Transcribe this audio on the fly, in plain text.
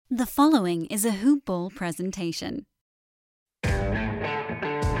The following is a Hoop Ball presentation.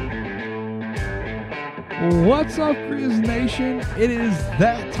 What's up, Grizz Nation? It is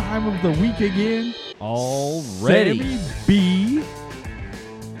that time of the week again. Already. Sammy B.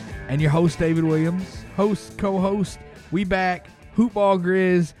 And your host, David Williams. Host, co-host, we back. Hoop Ball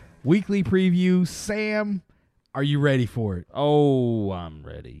Grizz, weekly preview. Sam, are you ready for it? Oh, I'm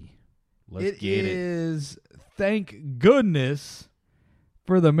ready. Let's get it. It is, thank goodness,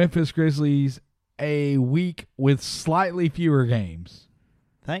 for the Memphis Grizzlies, a week with slightly fewer games.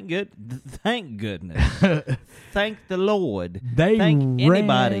 Thank goodness. Thank the Lord. They Thank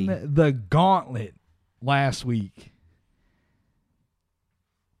anybody. ran the gauntlet last week.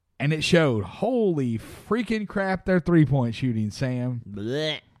 And it showed. Holy freaking crap, their three-point shooting, Sam.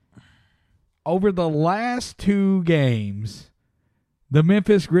 Blech. Over the last two games, the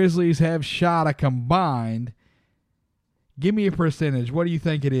Memphis Grizzlies have shot a combined. Give me a percentage. What do you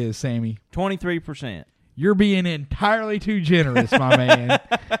think it is, Sammy? 23%. You're being entirely too generous, my man.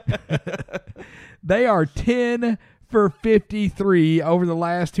 They are 10 for 53 over the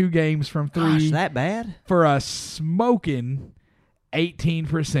last two games from three. Gosh, that bad? For a smoking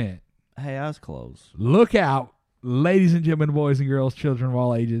 18%. Hey, I was close. Look out, ladies and gentlemen, boys and girls, children of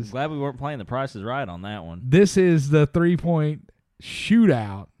all ages. Glad we weren't playing the Price is Right on that one. This is the three-point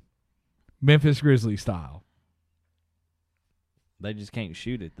shootout, Memphis Grizzlies style. They just can't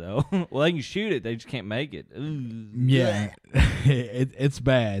shoot it, though. Well, they can shoot it. They just can't make it. Ooh. Yeah, it's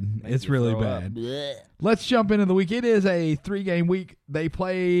bad. Makes It's you really throw bad. up. Blech. Let's jump into the week. It is a three-game week. They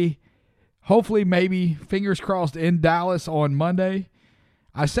play, hopefully, maybe, fingers crossed, in Dallas on Monday.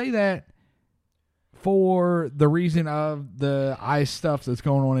 I say that for the reason of the ice stuff that's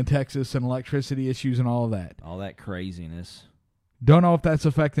going on in Texas and electricity issues and all of that. All that craziness. Don't know if that's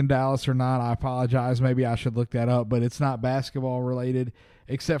affecting Dallas or not. I apologize. Maybe I should look that up, but it's not basketball related,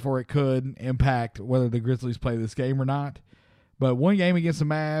 except for it could impact whether the Grizzlies play this game or not. But one game against the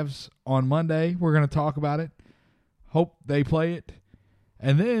Mavs on Monday, we're going to talk about it. Hope they play it.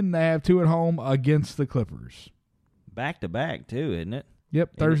 And then they have two at home against the Clippers. Back-to-back, too, isn't it?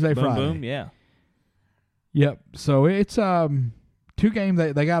 Yep, Thursday, boom, Friday. Boom, yeah. Yep, so it's two games.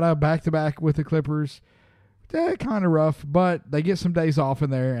 They got a back-to-back with the Clippers. They're kind of rough, but they get some days off in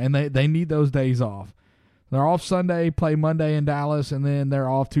there, and they need those days off. They're off Sunday, play Monday in Dallas, and then they're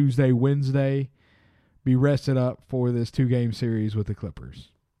off Tuesday, Wednesday. Be rested up for this two-game series with the Clippers.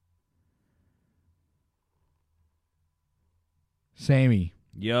 Sammy.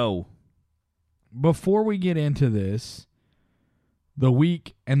 Yo. Before we get into this, the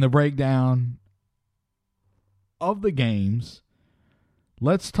week and the breakdown of the games,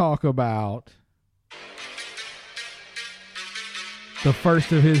 let's talk about the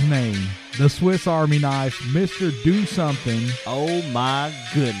first of his name, the Swiss Army knife, Mr. Do Something. Oh, my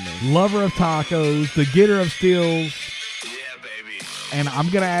goodness. Lover of tacos, the getter of steals. Yeah, baby. And I'm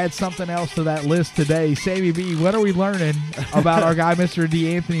going to add something else to that list today. Sammy B, what are we learning about our guy, Mr.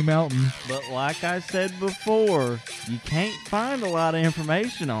 DeAnthony Melton? But like I said before, you can't find a lot of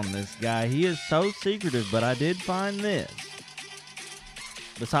information on this guy. He is so secretive, but I did find this.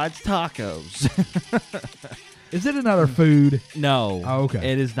 Besides tacos. Is it another food? No. Oh,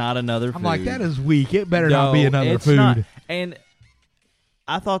 okay. It is not another food. I'm like, that is weak. It better not be another it's food. Not. And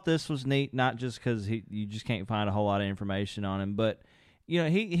I thought this was neat, not just because you just can't find a whole lot of information on him, but you know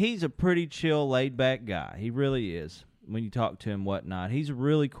he's a pretty chill, laid-back guy. He really is. When you talk to him, whatnot, he's a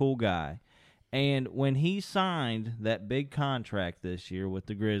really cool guy. And when he signed that big contract this year with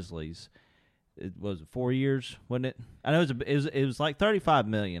the Grizzlies, it was 4 years, wasn't it? I know it was like $35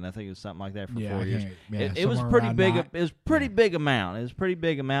 million. I think it was something like that for 4 years. It was pretty big. It was pretty big amount. It was pretty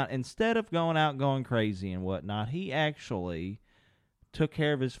big amount. Instead of going crazy and whatnot, he actually took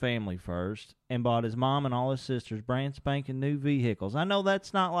care of his family first and bought his mom and all his sisters brand spanking new vehicles. I know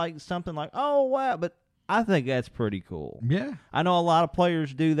that's not like something like, oh wow, but I think that's pretty cool. Yeah, I know a lot of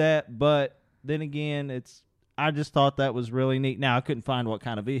players do that, but then again, I just thought that was really neat. Now, I couldn't find what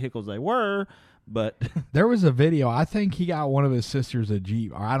kind of vehicles they were, but there was a video. I think he got one of his sisters a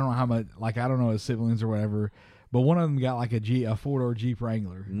Jeep, or I don't know how much. Like, I don't know his siblings or whatever, but one of them got like a four-door Jeep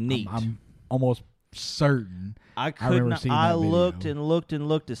Wrangler. Neat. I'm almost certain. I could not. Seen I that video. looked and looked and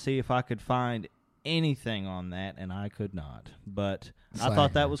looked to see if I could find anything on that, and I could not. But I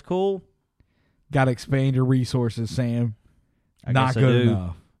thought that was cool. Got to expand your resources, Sam. I Not guess I good do.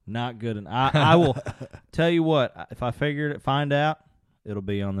 enough. Not good enough. I will tell you what. If I find out, it'll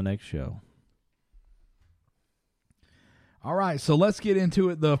be on the next show. All right, so let's get into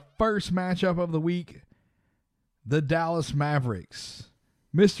it. The first matchup of the week, the Dallas Mavericks.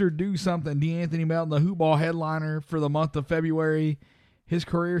 Mr. Do Something, DeAnthony Melton, the Hoop Ball headliner for the month of February. his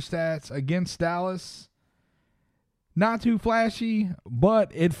career stats against Dallas, not too flashy,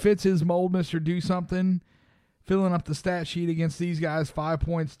 but it fits his mold, Mr. Do Something. Filling up the stat sheet against these guys, 5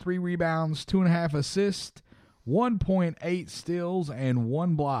 points, 3 rebounds, 2.5 assists, 1.8 steals, and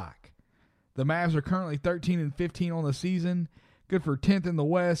 1 block. The Mavs are currently 13-15 on the season, good for 10th in the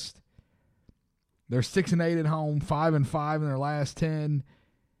West. They're 6-8 at home, 5-5 in their last 10,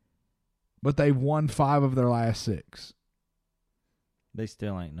 but they've won 5 of their last 6. They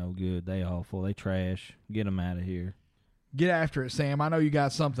still ain't no good. They awful. They trash. Get them out of here. Get after it, Sam. I know you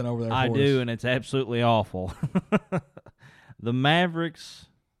got something over there for I us. do, and it's absolutely awful. The Mavericks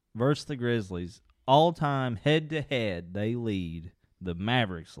versus the Grizzlies. All-time head-to-head, they lead. The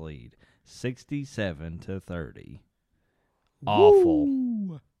Mavericks lead 67-30. Awful.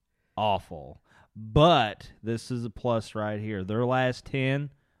 Woo! Awful. But this is a plus right here. Their last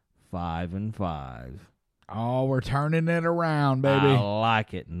 10, 5-5. Oh, we're turning it around, baby. I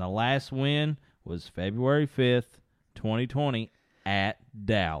like it. And the last win was February 5th, 2020 at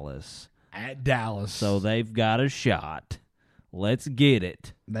Dallas. At Dallas. So they've got a shot. Let's get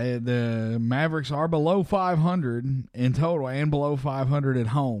it. The Mavericks are below 500 in total and below 500 at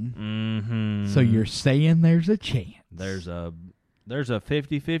home. Mm-hmm. So you're saying there's a chance. There's a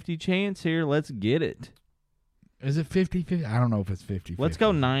 50-50 chance here. Let's get it. Is it 50-50? I don't know if it's 50-50. Let's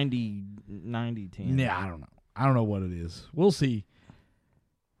go 90-10. Yeah, I don't know. I don't know what it is. We'll see.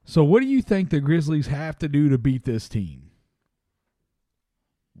 So what do you think the Grizzlies have to do to beat this team?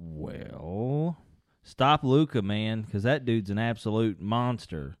 Well, stop Luka, man, because that dude's an absolute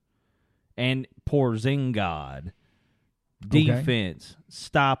monster. And Porzingis. Defense. Okay.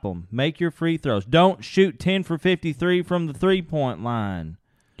 Stop them. Make your free throws. Don't shoot 10 for 53 from the three-point line.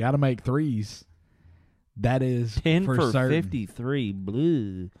 Got to make threes. That is 10 for certain. 53.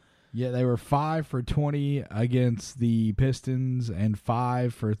 Blue. Yeah, they were 5 for 20 against the Pistons and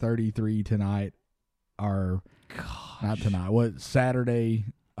 5 for 33 tonight. Or not tonight. What Saturday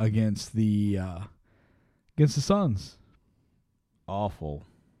against the Suns. Awful.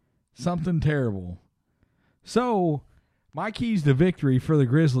 Something terrible. So, my keys to victory for the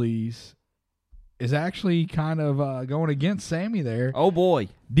Grizzlies is actually kind of going against Sammy there. Oh, boy.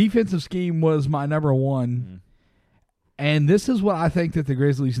 Defensive scheme was my number one. Mm-hmm. And this is what I think that the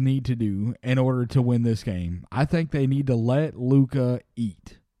Grizzlies need to do in order to win this game. I think they need to let Luka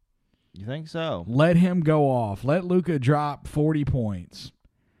eat. You think so? Let him go off. Let Luka drop 40 points.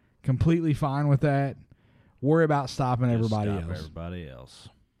 Completely fine with that. Worry about stopping everybody else. Everybody else.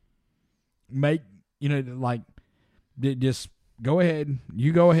 Just go ahead.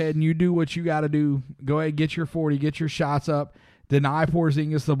 You go ahead and you do what you got to do. Go ahead, get your 40, get your shots up. Deny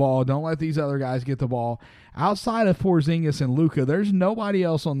Porzingis the ball. Don't let these other guys get the ball. Outside of Porzingis and Luka, there's nobody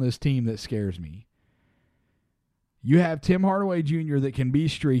else on this team that scares me. You have Tim Hardaway Jr. that can be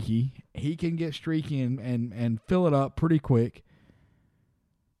streaky. He can get streaky and fill it up pretty quick.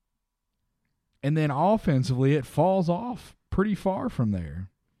 And then offensively, it falls off pretty far from there.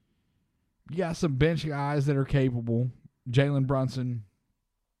 You got some bench guys that are capable. Jalen Brunson.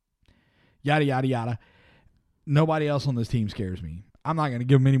 Yada, yada, yada. Nobody else on this team scares me. I'm not going to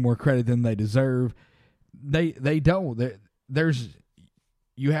give them any more credit than they deserve. They don't.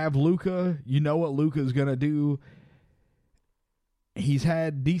 You have Luka. You know what Luka is going to do. He's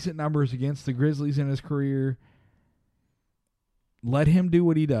had decent numbers against the Grizzlies in his career. Let him do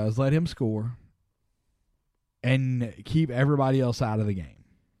what he does. Let him score. And keep everybody else out of the game.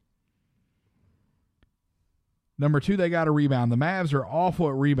 Number 2, they got to rebound. The Mavs are awful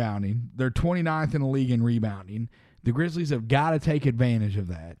at rebounding. They're 29th in the league in rebounding. The Grizzlies have got to take advantage of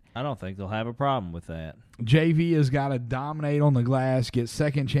that. I don't think they'll have a problem with that. JV has got to dominate on the glass, get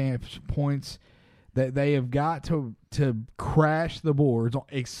second chance points. That they have got to crash the boards,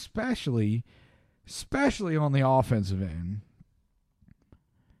 especially on the offensive end.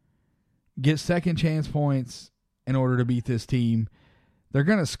 Get second chance points in order to beat this team. They're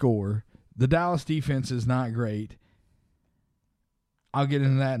going to score. The Dallas defense is not great. I'll get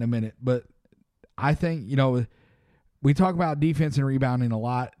into that in a minute. But I think, we talk about defense and rebounding a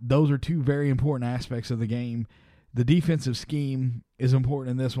lot. Those are two very important aspects of the game. The defensive scheme is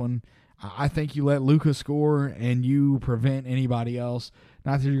important in this one. I think you let Luka score and you prevent anybody else.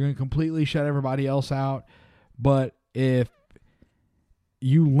 Not that you're going to completely shut everybody else out, but if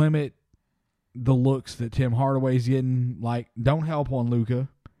you limit the looks that Tim Hardaway's getting, don't help on Luka.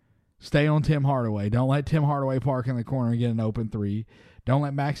 Stay on Tim Hardaway. Don't let Tim Hardaway park in the corner and get an open three. Don't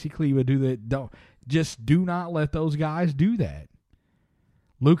let Maxi Kleber do that. Do not let those guys do that.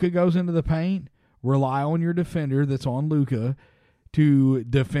 Luka goes into the paint. Rely on your defender that's on Luka to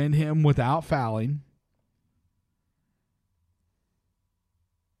defend him without fouling.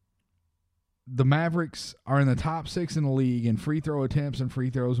 the Mavericks are in the top 6 in the league in free throw attempts and free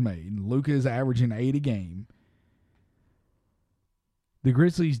throws made. Luka is averaging 8 a game. The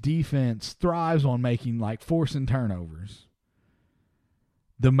Grizzlies' defense thrives on forcing turnovers.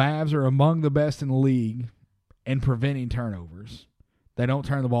 The Mavs are among the best in the league in preventing turnovers. They don't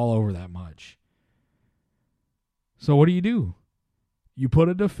turn the ball over that much. So what do? You put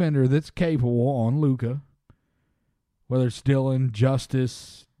a defender that's capable on Luka, whether it's Dillon,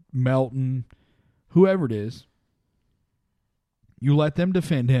 Justice, Melton, whoever it is. You let them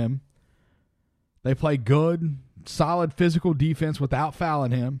defend him. They play good, solid physical defense without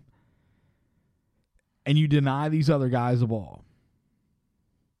fouling him. And you deny these other guys the ball.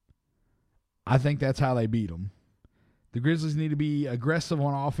 I think that's how they beat them. The Grizzlies need to be aggressive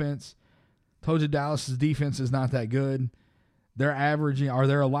on offense. Told you Dallas's defense is not that good. They're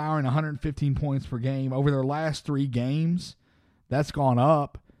allowing 115 points per game. Over their last 3 games, that's gone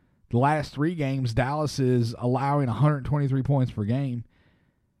up. The last 3 games, Dallas is allowing 123 points per game.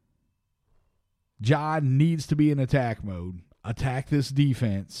 Ja needs to be in attack mode. Attack this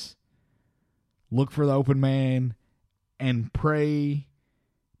defense. Look for the open man and pray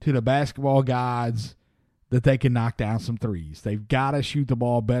to the basketball gods that they can knock down some threes. They've got to shoot the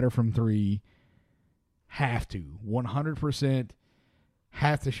ball better from 3. Have to. 100%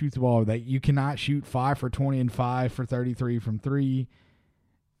 have to shoot the ball. You cannot shoot 5 for 20 and 5 for 33 from 3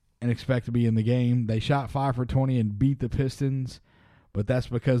 and expect to be in the game. They shot 5 for 20 and beat the Pistons, but that's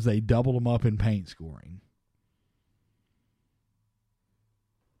because they doubled them up in paint scoring.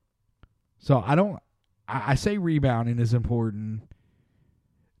 So I say rebounding is important.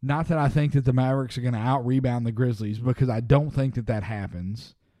 Not that I think that the Mavericks are going to out-rebound the Grizzlies, because I don't think that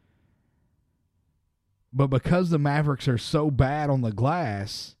happens. But because the Mavericks are so bad on the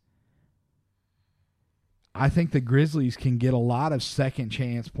glass, I think the Grizzlies can get a lot of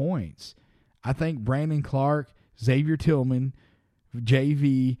second-chance points. I think Brandon Clark, Xavier Tillman,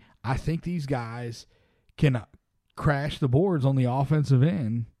 JV, I think these guys can crash the boards on the offensive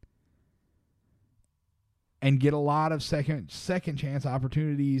end and get a lot of second chance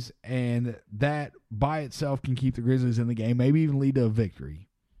opportunities, and that by itself can keep the Grizzlies in the game, maybe even lead to a victory.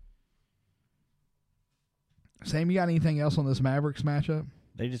 Sam, you got anything else on this Mavericks matchup?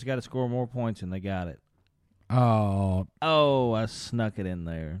 They just got to score more points, and they got it. Oh, I snuck it in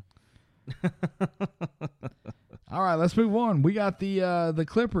there. All right, let's move on. We got the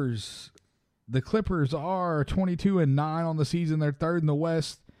Clippers. The Clippers are 22-9 on the season. They're third in the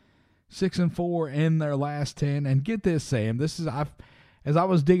West. 6-4 in their last 10. And get this, Sam. As I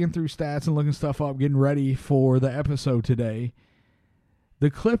was digging through stats and looking stuff up, getting ready for the episode today, the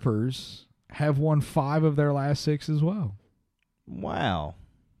Clippers have won 5 of their last 6 as well. Wow.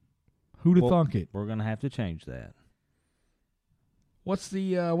 Who'd have thunk it? We're gonna have to change that. What's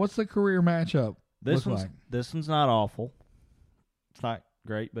the career matchup? This one's not awful. It's not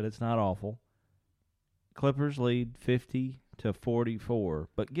great, but it's not awful. Clippers lead 50-44.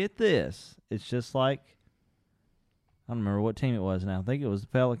 But get this. It's just like, I don't remember what team it was now. I think it was the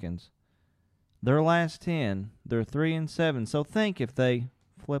Pelicans. Their last 10, they're 3-7. So think if they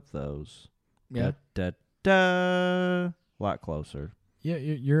flip those. Yeah. A lot closer. Yeah,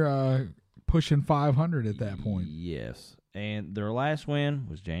 you're pushing 500 at that point. Yes. And their last win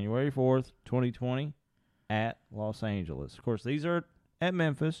was January 4th, 2020 at Los Angeles. Of course, these are at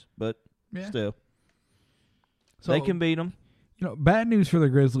Memphis, but still. So they can beat them. You know, bad news for the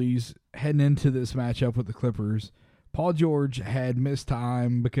Grizzlies heading into this matchup with the Clippers. Paul George had missed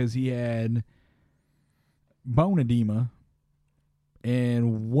time because he had bone edema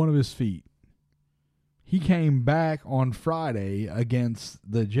in one of his feet. He came back on Friday against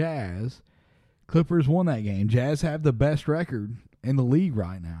the Jazz. Clippers won that game. Jazz have the best record in the league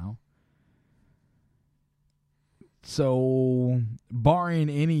right now. So, barring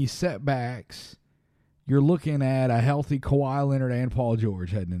any setbacks, you're looking at a healthy Kawhi Leonard and Paul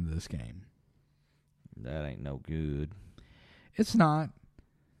George heading into this game. That ain't no good. It's not.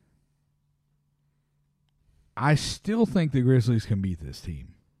 I still think the Grizzlies can beat this team.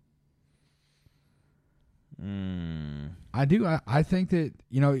 I do. I think that,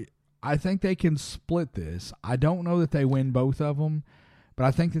 I think they can split this. I don't know that they win both of them, but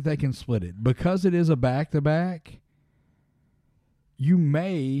I think that they can split it. Because it is a back-to-back, you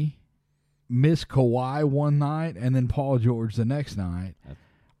may miss Kawhi one night and then Paul George the next night.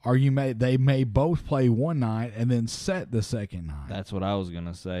 Or they may both play one night and then set the second night. That's what I was going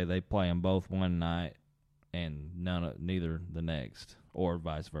to say. They play them both one night and neither the next, or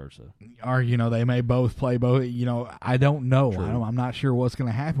vice versa. Or, they may both play both. I don't know. True. I'm not sure what's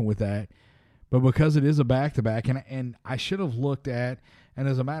going to happen with that. But because it is a back-to-back, and I should have looked at, And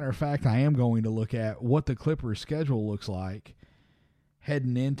as a matter of fact, I am going to look at what the Clippers' schedule looks like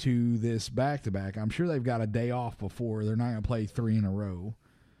heading into this back-to-back. I'm sure they've got a day off before. They're not going to play 3 in a row.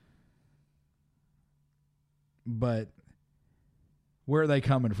 But where are they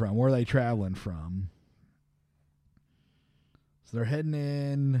coming from? Where are they traveling from? So they're heading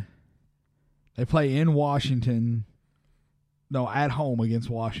in. They play in Washington. No, at home against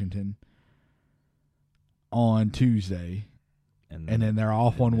Washington on Tuesday. And then they're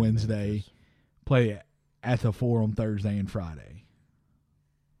off on Wednesday. Memphis. Play at the Forum Thursday and Friday.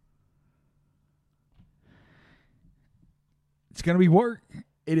 It's going to be work.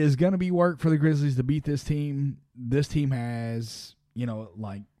 It is going to be work for the Grizzlies to beat this team. This team has, they're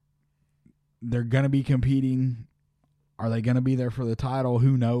going to be competing. Are they going to be there for the title?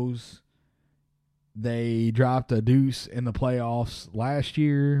 Who knows? They dropped a deuce in the playoffs last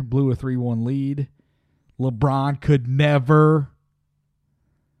year, blew a 3-1 lead. LeBron could never.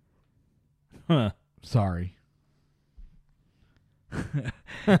 Sorry.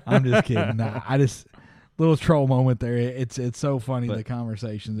 I'm just kidding. Little troll moment there. It's so funny, the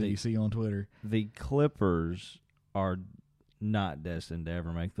conversations that you see on Twitter. The Clippers are not destined to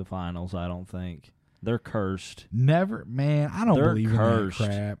ever make the finals, I don't think. They're cursed. Never, man. I don't believe in that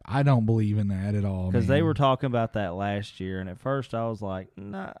crap. I don't believe in that at all. Because they were talking about that last year, and at first I was like,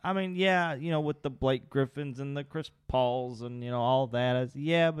 nah. I mean, yeah, with the Blake Griffins and the Chris Pauls and all that.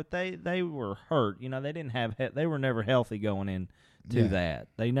 But they were hurt. They didn't have. They were never healthy going into that.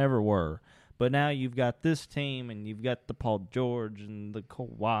 They never were. But now you've got this team, and you've got the Paul George and the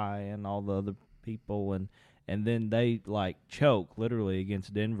Kawhi and all the other people, and then they choke literally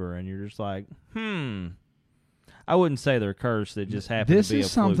against Denver, and you're just like, I wouldn't say they're cursed. It just happened to be a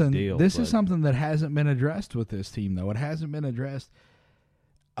fluke deal. This is something that hasn't been addressed with this team, though. It hasn't been addressed.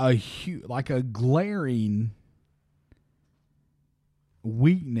 A glaring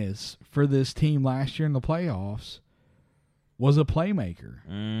weakness for this team last year in the playoffs was a playmaker.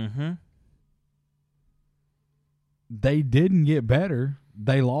 Mm-hmm. They didn't get better.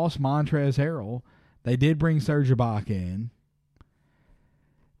 They lost Montrezl Harrell. They did bring Serge Ibaka in.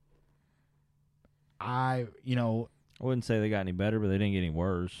 I wouldn't say they got any better, but they didn't get any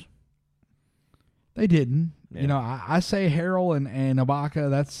worse. They didn't. Yeah. I say Harrell and Ibaka,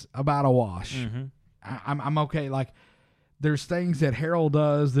 that's about a wash. Mm-hmm. I'm okay. There's things that Harrell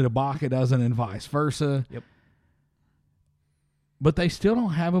does that Ibaka doesn't, and vice versa. Yep. But they still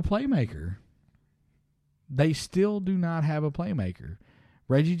don't have a playmaker. They still do not have a playmaker.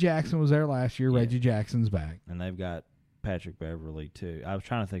 Reggie Jackson was there last year. Yeah. Reggie Jackson's back. And they've got Patrick Beverly, too. I was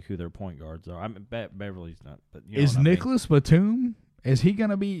trying to think who their point guards are. I mean, Beverly's not. But is Nicholas Batum, is he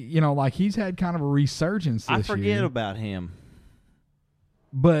going to be, he's had kind of a resurgence this year. I forget about him.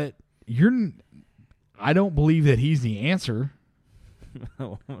 But I don't believe that he's the answer.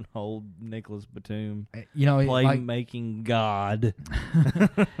 Old Nicholas Batum. Playmaking god.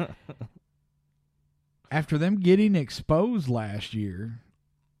 After them getting exposed last year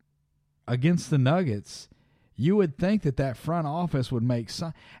against the Nuggets, you would think that front office would make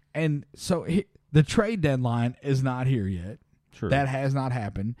some. And so the trade deadline is not here yet. True. That has not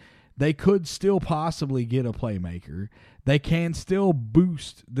happened. They could still possibly get a playmaker. They can still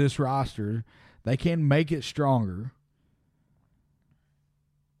boost this roster. They can make it stronger.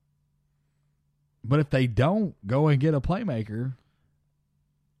 But if they don't go and get a playmaker,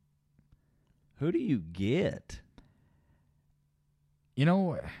 who do you get?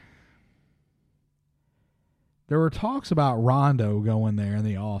 There were talks about Rondo going there in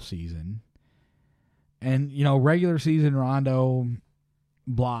the offseason. And, regular season Rondo,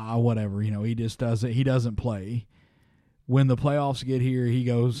 blah, whatever. He just doesn't play. When the playoffs get here,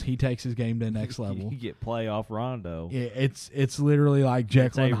 he takes his game to the next level. You get playoff Rondo. Yeah, it's literally like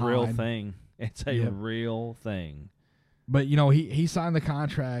Jekyll and Hyde. It's a real thing. It's a real thing. But, he signed the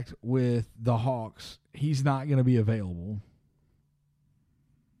contract with the Hawks. He's not going to be available.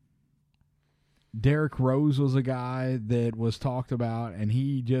 Derrick Rose was a guy that was talked about, and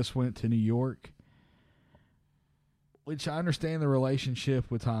he just went to New York, which I understand the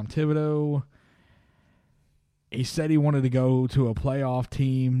relationship with Tom Thibodeau. He said he wanted to go to a playoff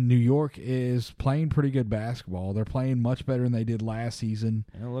team. New York is playing pretty good basketball. They're playing much better than they did last season.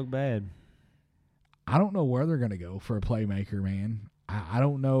 They don't look bad. I don't know where they're going to go for a playmaker, man. I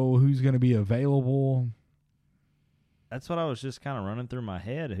don't know who's going to be available. That's what I was just kind of running through my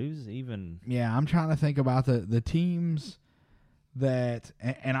head. Who's even... Yeah, I'm trying to think about the teams that...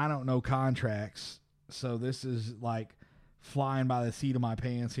 And I don't know contracts, so this is like flying by the seat of my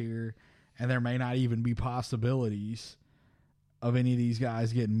pants here, and there may not even be possibilities of any of these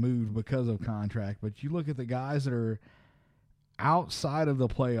guys getting moved because of contract. But you look at the guys that are outside of the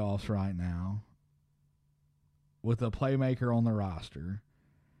playoffs right now, with a playmaker on the roster,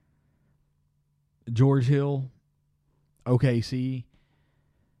 George Hill, OKC,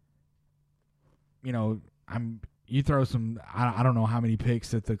 you throw some, I don't know how many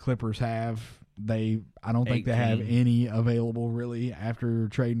picks that the Clippers have. I don't think they have any available really after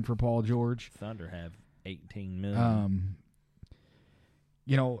trading for Paul George. Thunder have $18 million.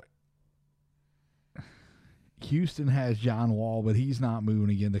 Houston has John Wall, but he's not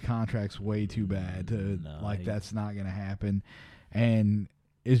moving again. The contract's way too bad that's not going to happen. And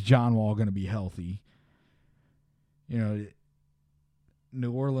is John Wall going to be healthy? New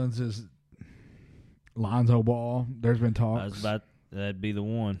Orleans is Lonzo Ball. There's been talks. That'd be the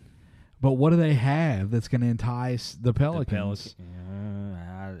one. But what do they have that's going to entice the Pelicans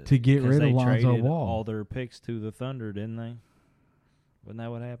to get rid of Lonzo Ball? All their picks to the Thunder, didn't they? Wasn't that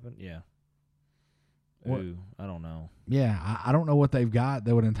what happened? Yeah. Ooh, I don't know. Yeah, I don't know what they've got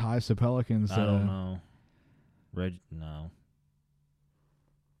that would entice the Pelicans. I don't know. No.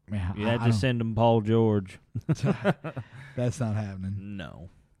 Man, you had to send them Paul George. That's not happening. No.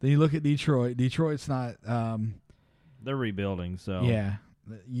 Then you look at Detroit. Detroit's not. They're rebuilding, so. Yeah.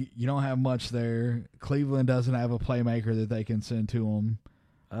 You don't have much there. Cleveland doesn't have a playmaker that they can send to them.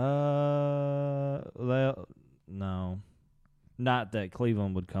 No. Not that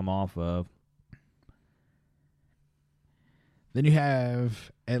Cleveland would come off of. Then you have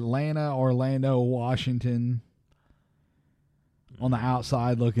Atlanta, Orlando, Washington on the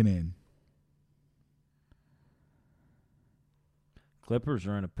outside looking in. Clippers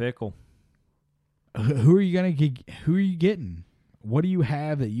are in a pickle. Who are you going to get? Who are you getting? What do you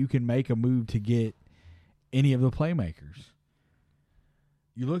have that you can make a move to get any of the playmakers?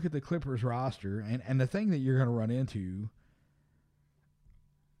 You look at the Clippers roster, and the thing that you're going to run into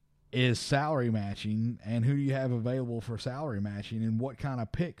is salary matching, and who do you have available for salary matching, and what kind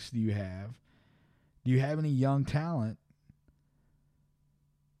of picks do you have? Do you have any young talent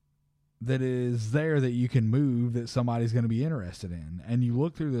that is there that you can move that somebody's going to be interested in? And you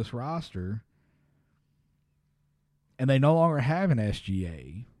look through this roster, and they no longer have an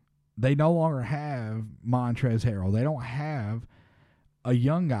SGA. They no longer have Montrezl Harrell. They don't have a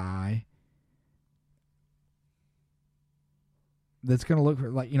young guy that's going to look for,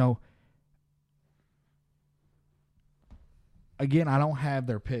 again, I don't have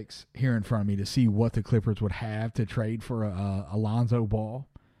their picks here in front of me to see what the Clippers would have to trade for Alonzo Ball.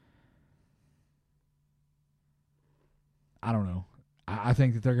 I don't know. I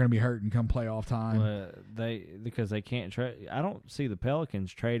think that they're going to be hurting come playoff time. Because they can't trade. I don't see the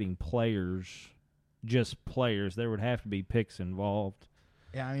Pelicans trading players, just players. There would have to be picks involved.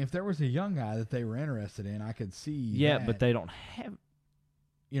 Yeah, I mean, if there was a young guy that they were interested in, I could see. Yeah, but they don't have.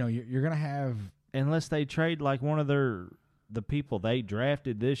 You're going to have, unless they trade like one of the people they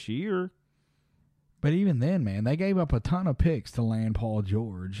drafted this year. But even then, man, they gave up a ton of picks to land Paul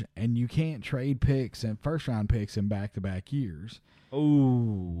George, and you can't trade picks and first-round picks in back-to-back years.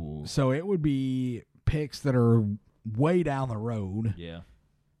 Ooh. So it would be picks that are way down the road. Yeah.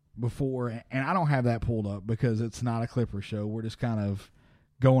 Before, and I don't have that pulled up because it's not a Clipper show. We're just kind of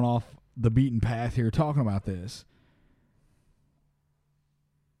going off the beaten path here talking about this.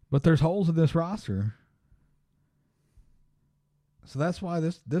 But there's holes in this roster. So that's why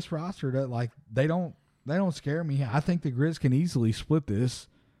this roster they don't scare me. I think the Grizz can easily split this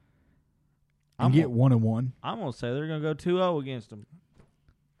and get 1-1. I'm gonna say they're gonna go 2-0 against them.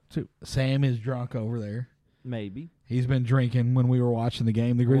 Sam is drunk over there. Maybe he's been drinking when we were watching the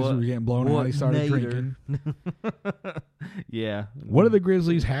game. The Grizzlies were getting blown out. He started drinking. Yeah. What do the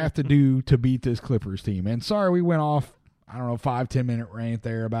Grizzlies have to do to beat this Clippers team? And sorry, we went off, 5-10 minute rant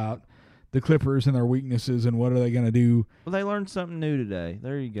there about the Clippers and their weaknesses and what are they going to do. Well, they learned something new today.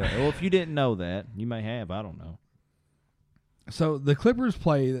 There you go. Well, if you didn't know that, you may have. I don't know. So the Clippers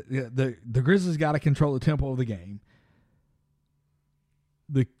play, the Grizzlies got to control the tempo of the game.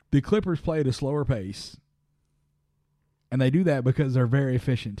 The Clippers play at a slower pace, and they do that because they're a very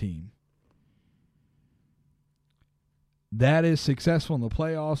efficient team. That is successful in the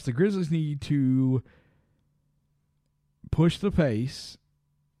playoffs. The Grizzlies need to push the pace,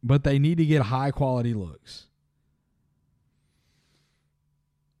 but they need to get high-quality looks.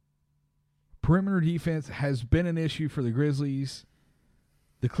 Perimeter defense has been an issue for the Grizzlies.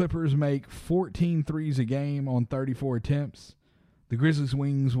 The Clippers make 14 threes a game on 34 attempts. The Grizzlies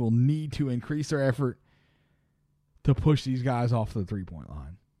wings will need to increase their effort to push these guys off the three-point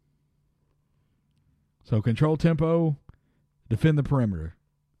line. So control tempo, defend the perimeter.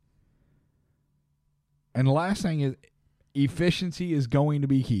 And the last thing is efficiency is going to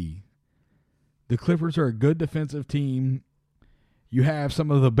be key. The Clippers are a good defensive team, You have some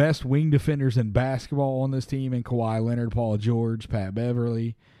of the best wing defenders in basketball on this team in Kawhi Leonard, Paul George, Pat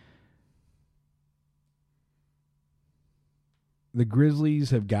Beverly. The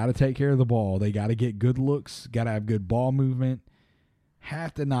Grizzlies have got to take care of the ball. They got to get good looks, got to have good ball movement,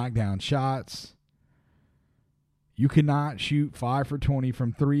 have to knock down shots. You cannot shoot 5 for 20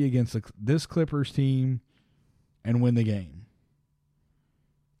 from 3 against this Clippers team and win the game.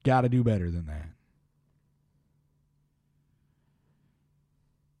 Got to do better than that.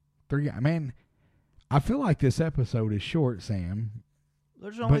 Man, I feel like this episode is short, Sam.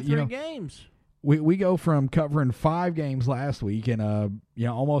 There's only 3 games. We go from covering 5 games last week in a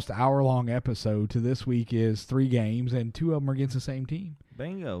almost hour-long episode to this week is 3 games, and 2 of them are against the same team.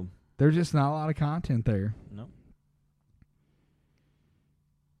 Bingo. There's just not a lot of content there. No.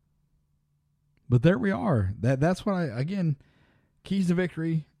 But there we are. That's what again, keys to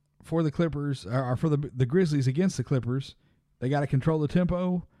victory for the Clippers, or for the Grizzlies against the Clippers. They got to control the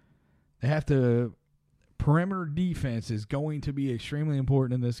tempo. They have to. Perimeter defense is going to be extremely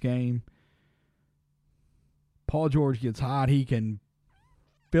important in this game. Paul George gets hot. He can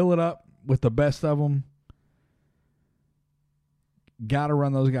fill it up with the best of them. Got to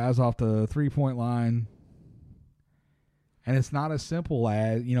run those guys off the 3-point line. And it's not as simple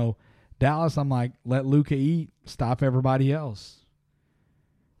as, Dallas, I'm like, let Luka eat, stop everybody else.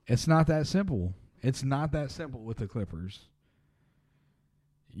 It's not that simple. It's not that simple with the Clippers.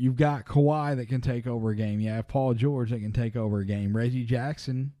 You've got Kawhi that can take over a game. You have Paul George that can take over a game. Reggie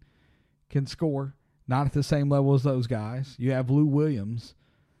Jackson can score. Not at the same level as those guys. You have Lou Williams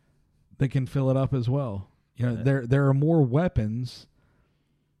that can fill it up as well. There are more weapons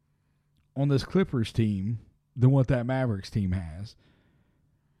on this Clippers team than what that Mavericks team has.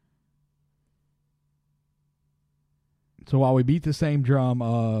 So while we beat the same drum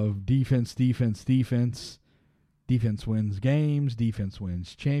of defense wins games, defense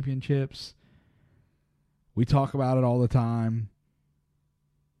wins championships, we talk about it all the time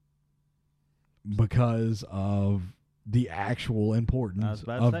because of the actual importance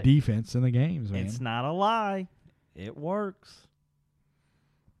of defense in the games, man. It's not a lie. It works.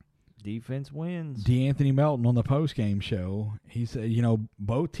 Defense wins. D'Anthony Melton on the postgame show, he said,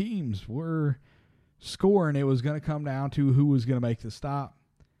 both teams were scoring. It was going to come down to who was going to make the stop.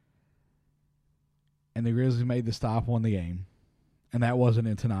 And the Grizzlies made the stop, won the game. And that wasn't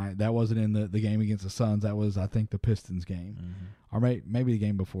in tonight. That wasn't in the game against the Suns. That was, I think, the Pistons game. Mm-hmm. Or maybe the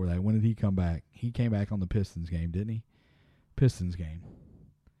game before that. When did he come back? He came back on the Pistons game, didn't he? Pistons game.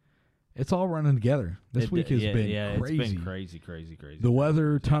 It's all running together. This week has been crazy. It's been crazy. The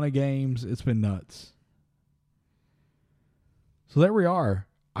weather, ton of games. It's been nuts. So there we are.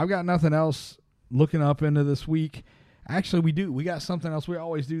 I've got nothing else looking up into this week. Actually, we do. We got something else. We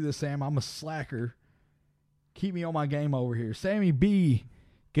always do this, Sam. I'm a slacker. Keep me on my game over here. Sammy B,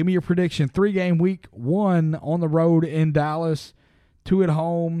 give me your prediction. 3-game week, 1 on the road in Dallas, 2 at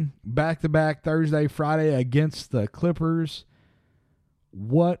home, back-to-back Thursday, Friday against the Clippers.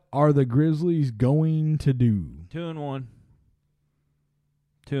 What are the Grizzlies going to do? 2-1.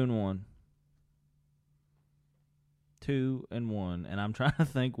 2-1. 2-1. And I'm trying to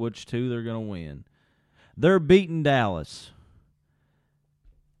think which 2 they're going to win. They're beating Dallas.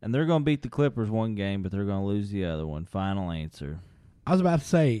 And they're going to beat the Clippers 1 game, but they're going to lose the other one. Final answer. I was about to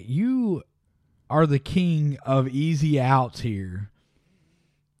say, you are the king of easy outs here.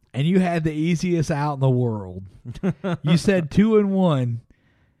 And you had the easiest out in the world. You said 2-1,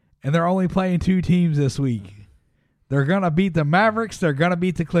 and they're only playing 2 teams this week. They're going to beat the Mavericks. They're going to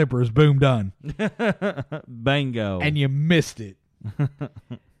beat the Clippers. Boom, done. Bingo. And you missed it.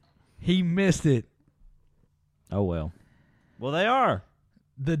 He missed it. Oh, well. Well, they are.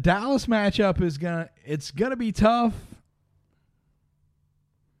 The Dallas matchup it's gonna be tough.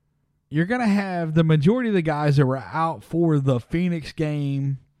 You're gonna have the majority of the guys that were out for the Phoenix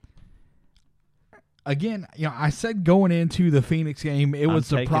game. Again, I said going into the Phoenix game, it would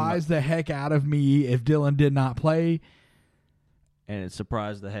surprise the heck out of me if Dylan did not play. And it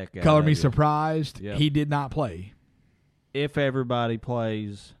surprised the heck out of me. Color me surprised. Yep. He did not play. If everybody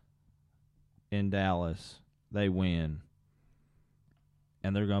plays in Dallas, they win.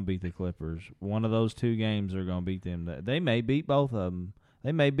 And they're going to beat the Clippers. One of those 2 games are going to beat them. They may beat both of them.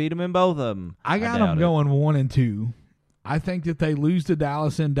 They may beat them in both of them. I got them going 1-2. I think that they lose to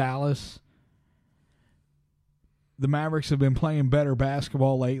Dallas in Dallas. The Mavericks have been playing better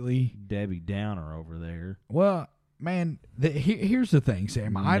basketball lately. Debbie Downer over there. Well, man, here's the thing,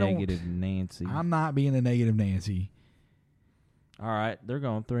 Sam. Negative Nancy. I'm not being a negative Nancy. All right, they're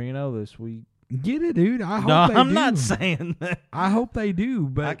going 3-0 this week. Get it, dude. I hope they do. I'm not saying that. I hope they do,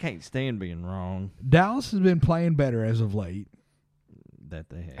 but I can't stand being wrong. Dallas has been playing better as of late. that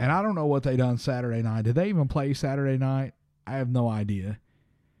they have. And I don't know what they done Saturday night. Did they even play Saturday night? I have no idea.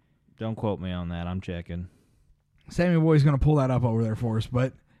 Don't quote me on that. I'm checking. Sammy Boy's going to pull that up over there for us,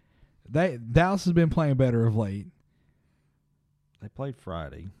 but Dallas has been playing better of late. They played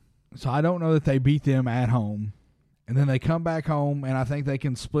Friday. So I don't know that they beat them at home. And then they come back home, and I think they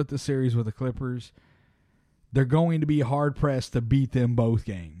can split the series with the Clippers. They're going to be hard-pressed to beat them both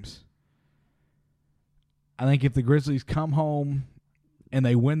games. I think if the Grizzlies come home and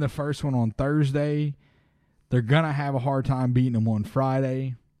they win the first one on Thursday, they're going to have a hard time beating them on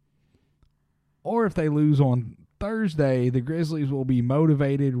Friday. Or if they lose on Thursday, the Grizzlies will be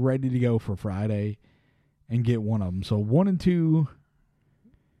motivated, ready to go for Friday and get one of them. So 1-2.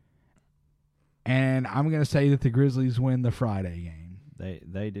 And I'm going to say that the Grizzlies win the Friday game.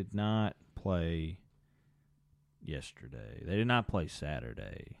 They did not play yesterday. They did not play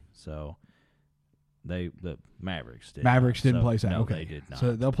Saturday. So the Mavericks did. Mavericks didn't play Saturday. No, okay. they did not.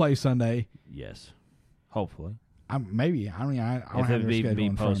 So they'll play Sunday. Yes. Hopefully. Maybe. I don't if have it their schedule be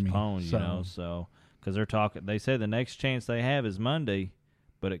in front of me. postponed, so because they're talking, they say the next chance they have is Monday,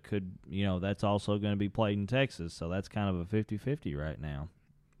 but it could, that's also going to be played in Texas, so that's kind of a 50-50 right now.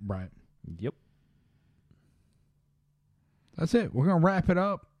 Right. Yep. That's it. We're going to wrap it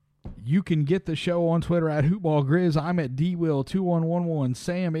up. You can get the show on Twitter at HoopBallGrizz. I'm at DWill2111.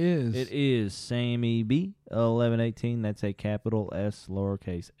 Sam is. It is Sammy B 1118. That's a capital S,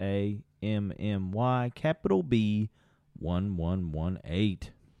 lowercase a, MMY, capital B 1118.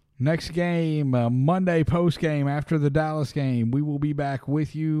 Next game, Monday post game after the Dallas game. We will be back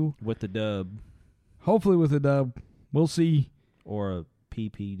with you. With the dub. Hopefully with a dub. We'll see. Or a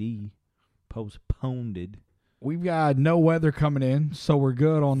PPD. Postponed. We've got no weather coming in, so we're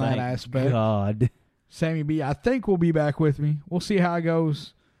good on that aspect. God. Sammy B, I think will be back with me. We'll see how it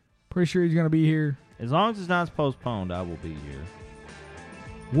goes. Pretty sure he's going to be here. As long as it's not postponed, I will be here.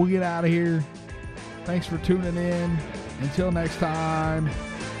 We'll get out of here. Thanks for tuning in. Until next time,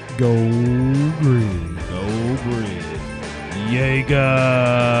 go Grizz. Go Grizz.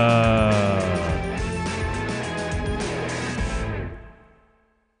 Jaeger.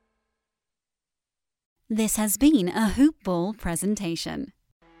 This has been a Hoop Ball presentation.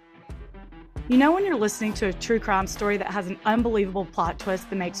 You know when you're listening to a true crime story that has an unbelievable plot twist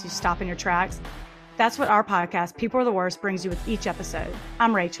that makes you stop in your tracks? That's what our podcast, People Are the Worst, brings you with each episode.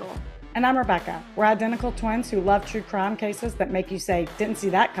 I'm Rachel. And I'm Rebecca. We're identical twins who love true crime cases that make you say, didn't see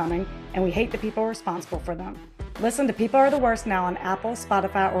that coming, and we hate the people responsible for them. Listen to People Are the Worst now on Apple,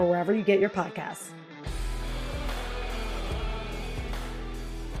 Spotify, or wherever you get your podcasts.